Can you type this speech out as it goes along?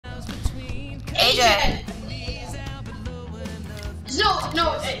AJ.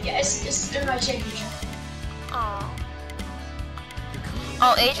 No, yeah, it's in my championship. Oh.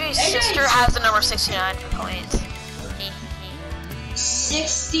 Oh, AJ's sister has the number 69 for points.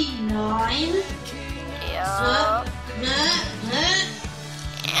 69? Yeah.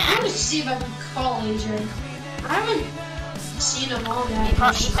 I'm gonna see if I can call AJ. I haven't seen him all that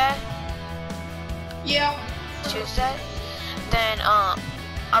much. Yeah. Tuesday? Then,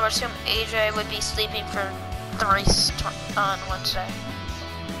 I would assume AJ would be sleeping for the race on Wednesday.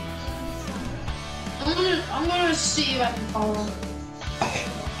 I'm gonna see if I can call him.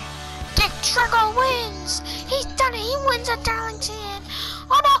 Dick Trickle wins! He's done it! He wins at Darlington!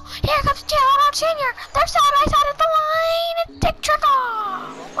 Oh no! Here comes Gerald Jr. They're side by side at the line! Dick Trickle!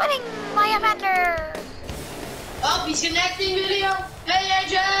 Winning my offender! Oh, he's connecting video! Hey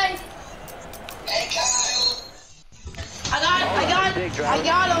AJ! Hey Kyle! I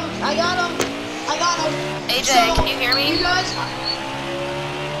got him! AJ, So, can you hear me? You guys?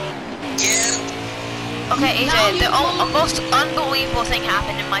 Yeah. Okay, AJ, the most unbelievable thing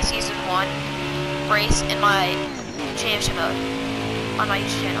happened in my season 1 race in my championship mode on my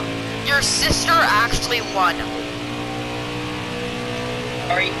YouTube channel. Your sister actually won.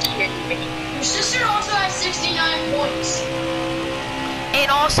 Are you kidding me? Your sister also has 69 points. And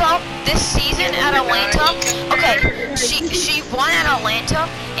also, this season at Atlanta, okay, she won at Atlanta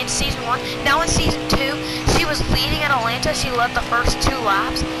in season 1. Now in season 2, she was leading at Atlanta. She led the first 2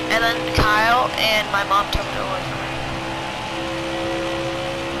 laps, and then Kyle and my mom took it away from her.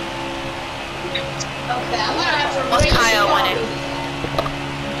 Okay, I'm gonna have to What's race Kyle Bobby. winning?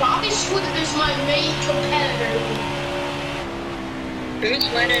 Bobby Swift is my main competitor. Who's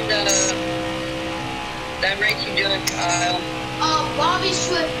winning that race you doing, Kyle? Bobby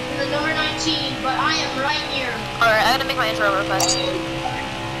Swift in the number 19, but I am right here. Alright, I gotta make my intro real quick.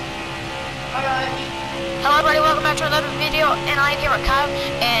 Alright. Hello everybody, welcome back to another video, and I am here with Kyle,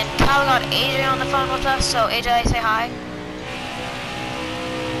 and Kyle got AJ on the phone with us, so AJ, say hi.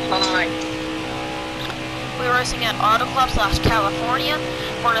 Hi. We're racing at Auto Club / California.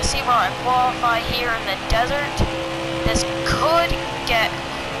 We're gonna see where I qualify here in the desert. This could get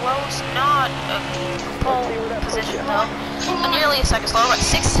close, not a pole position though. I'm nearly a second slower, but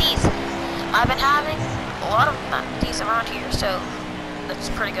 16th. I've been having a lot of these around here, so that's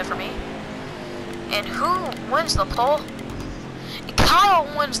pretty good for me. And who wins the pole? Kyle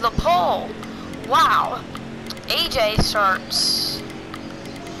wins the pole. Wow. AJ starts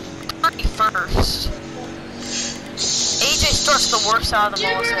 31st. AJ starts the worst out of the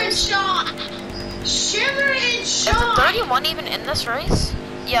Moses. Shimmer and Sean! Is the 31 even in this race?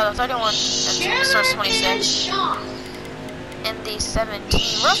 Yeah, the 31 starts 26. And the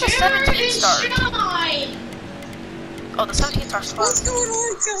 17. Where's the 17 start? Oh, the 17 starts 12. What's going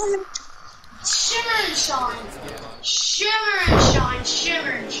on, Kyle? Shimmer and shine. Shimmer and shine.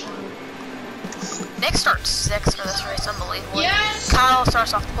 Shimmer and shine. Nick starts 6th for this race, unbelievable. Yes! Kyle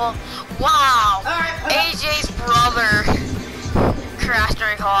starts off the pole. Wow! Alright, AJ's brother crashed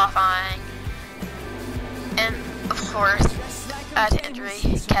during qualifying. And, of course, add to injury,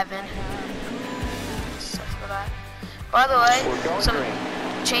 Kevin. Sorry for that. By the way, some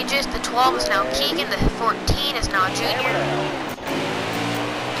changes. The 12 is now Keegan, the 14 is now Junior.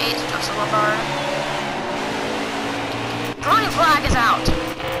 8 is Joseph Lombard. Green flag is out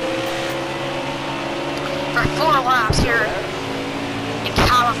for 4 laps here in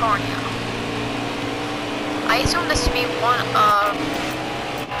California. I assume this to be one of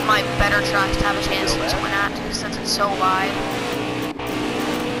my better tracks to have a chance to win at, since it's so wide.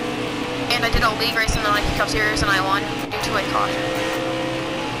 And I did a league race in the Nike Cup Series and I won due to a caution.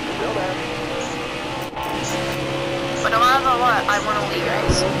 But no matter what, I won a league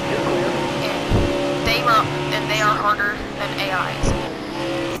race. And they are harder than AIs.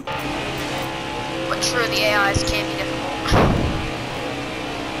 But true, the AIs can be difficult.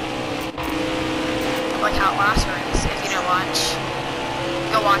 Like how last race, if you didn't watch,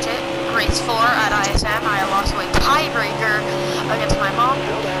 go watch it. Race 4 at ISM, I lost to a tiebreaker against my mom,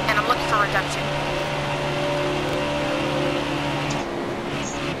 and I'm looking for redemption.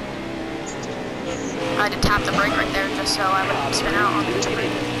 I had to tap the brake right there just so I wouldn't spin out on the tree.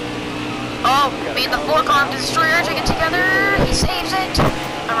 Oh, me and the fork arm destroyer taken together. He saves it.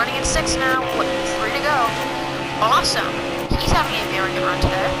 I'm running in 6th now. 3 to go. Awesome. He's having a very good run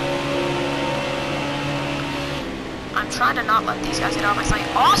today. I'm trying to not let these guys get out of my sight.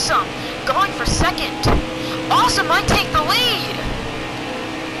 Awesome! Going for 2nd. Awesome, I take the lead!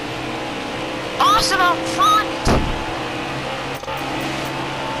 Awesome out front!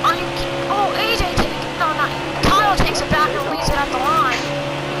 Are you kidding? Oh, AJ takes it. No, not. Kyle takes it back and leaves it at the line.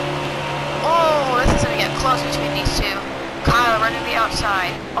 Oh, close between these two. Kyle running the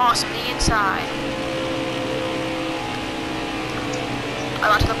outside. Awesome, the inside. I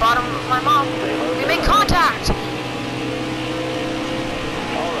got to the bottom of my mom. We made contact.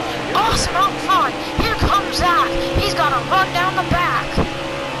 Awesome out front. Here comes Zach. He's got to run down the back.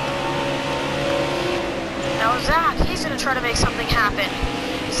 Now Zach, he's going to try to make something happen.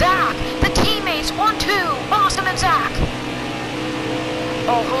 Zach, the teammates, 1-2. Awesome and Zach.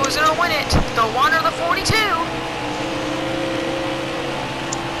 Oh, who's going to win it? The 1 or the 42?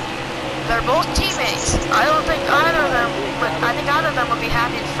 They're both teammates. I don't think either of them, but I think either of them would be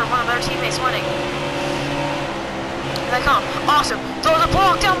happy for one of their teammates winning. Here they come. Awesome. Throws a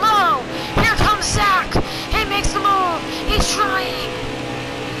block down low. Here comes Zach. He makes the move. He's trying.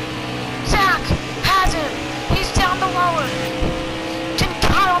 Zach has him. He's down the lower. Can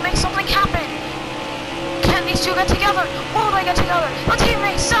Kyle make something happen? Can these two get together? Will they get together? The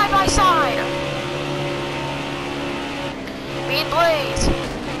teammates side by side. Me and Blaze.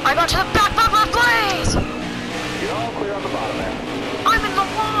 I got to the back of Blaze. You're all clear on the bottom there. I'm in the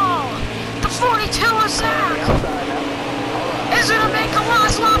wall. The 42 is Zach. Is gonna make a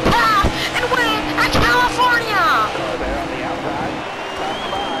last lap pass and win at California.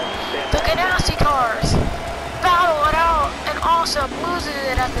 The Ganassi cars battle it out and also loses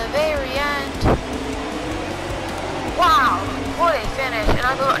it at the very end. Wow, what a finish! And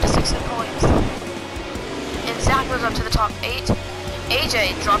I move up to 16 points. And Zach moves up to the top 8.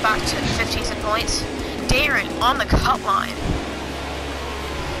 AJ dropped back to 15 points. Darren on the cut line.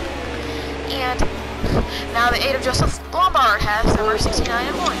 And now the 8 of Joseph Lombard has number 69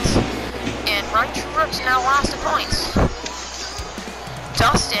 in points. And Ryan Truex now last in points.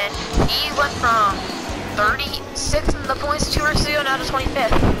 Dustin, he went from 36th in the points 2 races ago now to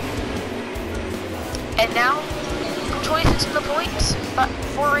 25th. And now, 26th in the points, but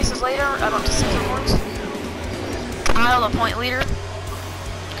 4 races later, I'm up to 6 points. Kyle, the point leader.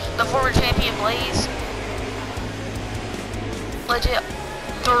 The former champion Blaze. Legit.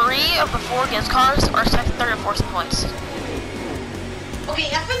 3 of the 4 against cars are second, third, and fourth in points. Okay,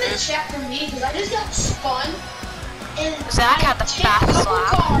 F in the chat for me, because I just got spun. And Zach had the fastest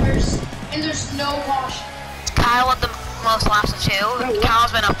lap. Cars, and there's no caution. Kyle had the most laps of 2.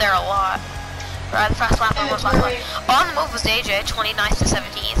 Kyle's been up there a lot. Right, the fast lap and most lap. On the move was AJ, 29th to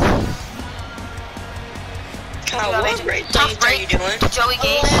 17th. Kyle, what race Tough are you break doing? to Joey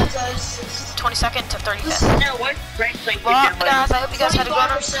Gase, 22nd to 35th. No, what race are you Well, doing? guys, I hope you guys had a good one.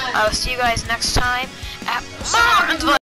 I will see you guys next time at Martinsville.